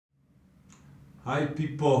Hi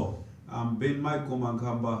people, I'm Michael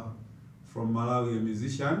Mankhamba from Malawi, a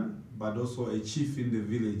musician, but also a chief in the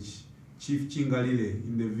village, Chief Chingalile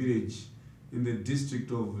in the village, in the district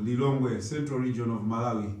of Lilongwe, central region of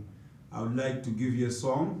Malawi. I would like to give you a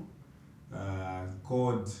song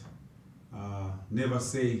called Never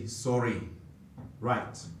Say Sorry.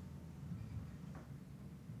 Right.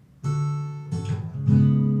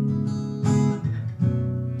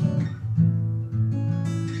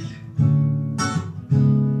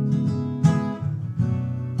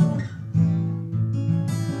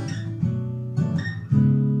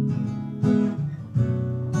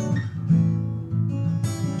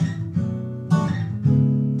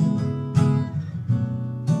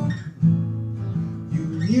 You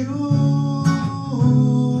knew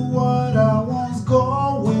what I was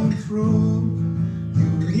going through. You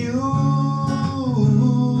knew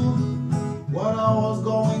what I was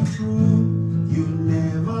going through. You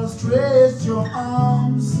never stretched your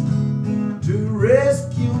arms to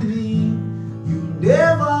rescue me. You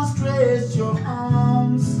never stretched your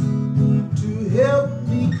arms to help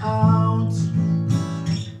me out.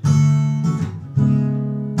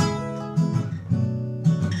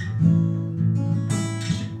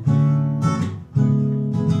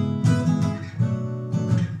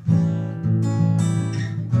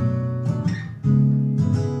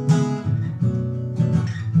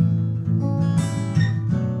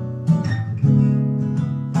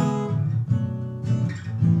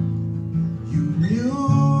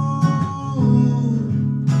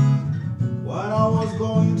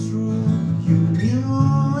 Going through, you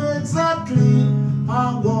knew exactly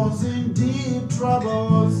I was in deep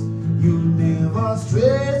troubles. You never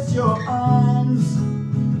stretched your arms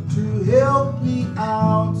to help me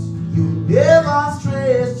out. You never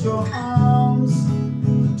stretched your arms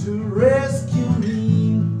to rescue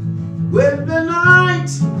me. When the night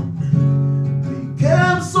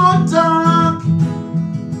became so dark,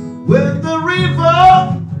 when the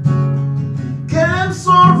river became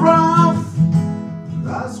so rough,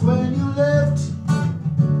 that's when you left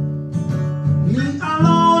me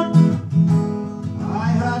alone.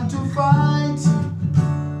 I had to fight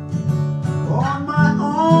on my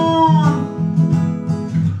own.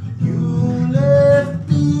 You left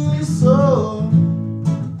me so.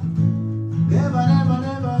 Never, never,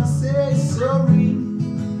 never say sorry.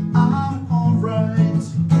 I'm alright.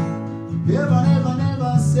 Never, never,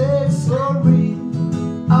 never say sorry.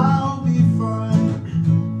 I'll be fine.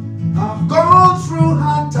 I've gone through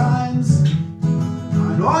hard times.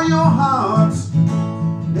 I know your heart.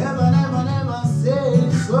 Never, never, never say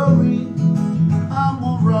sorry. I'm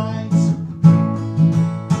alright.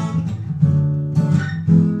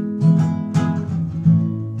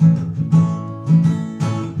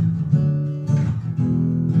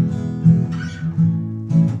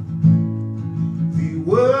 The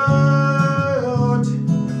world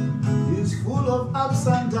is full of ups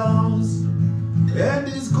and downs, and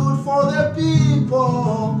it's good for the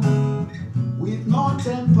people with no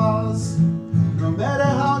tempers. No matter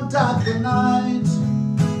how dark the night,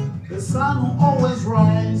 the sun will always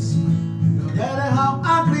rise. No matter how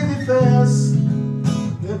ugly the face,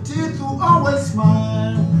 the teeth will always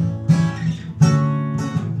smile.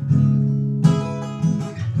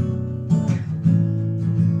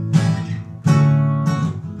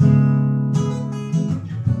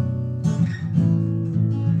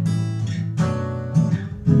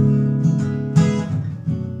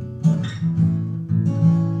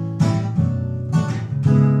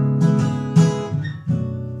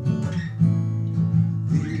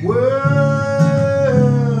 World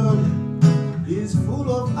is full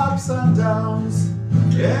of ups and downs,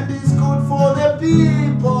 and it's good for the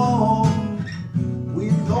people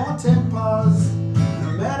with no tempers.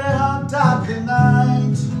 No matter how dark the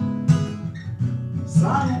night, the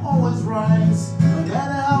sun will always rise. No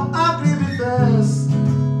matter how ugly the face,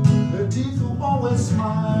 the teeth will always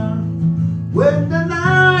smile. When the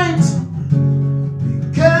night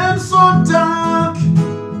became so dark,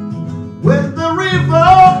 when the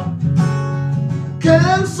river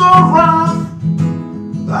came so rough,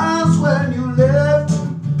 that's when you left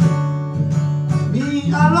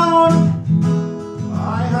me alone.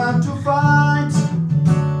 I had to fight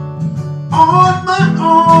on my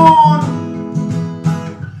own.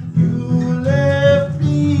 You left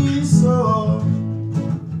me so.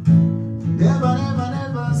 Never, never,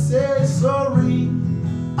 never say sorry.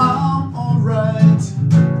 I'm alright.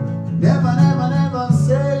 Never, never, never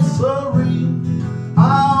say sorry.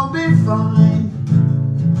 I'll be fine.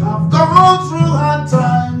 I've gone through hard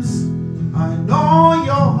times. I know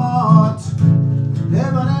your heart.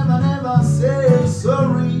 Never, never, never say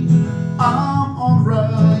sorry. I'm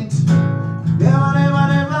alright. Never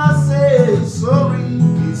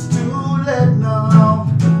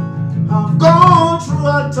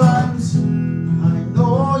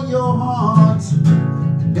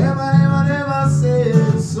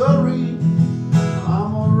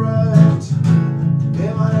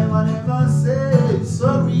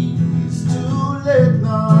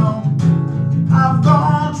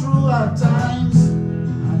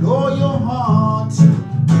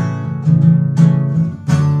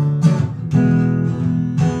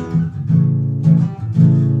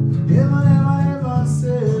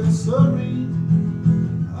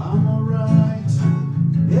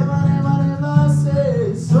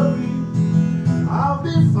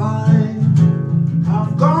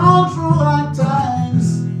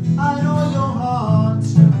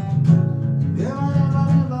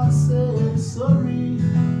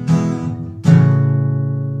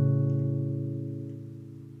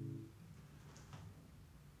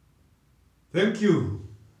Thank you.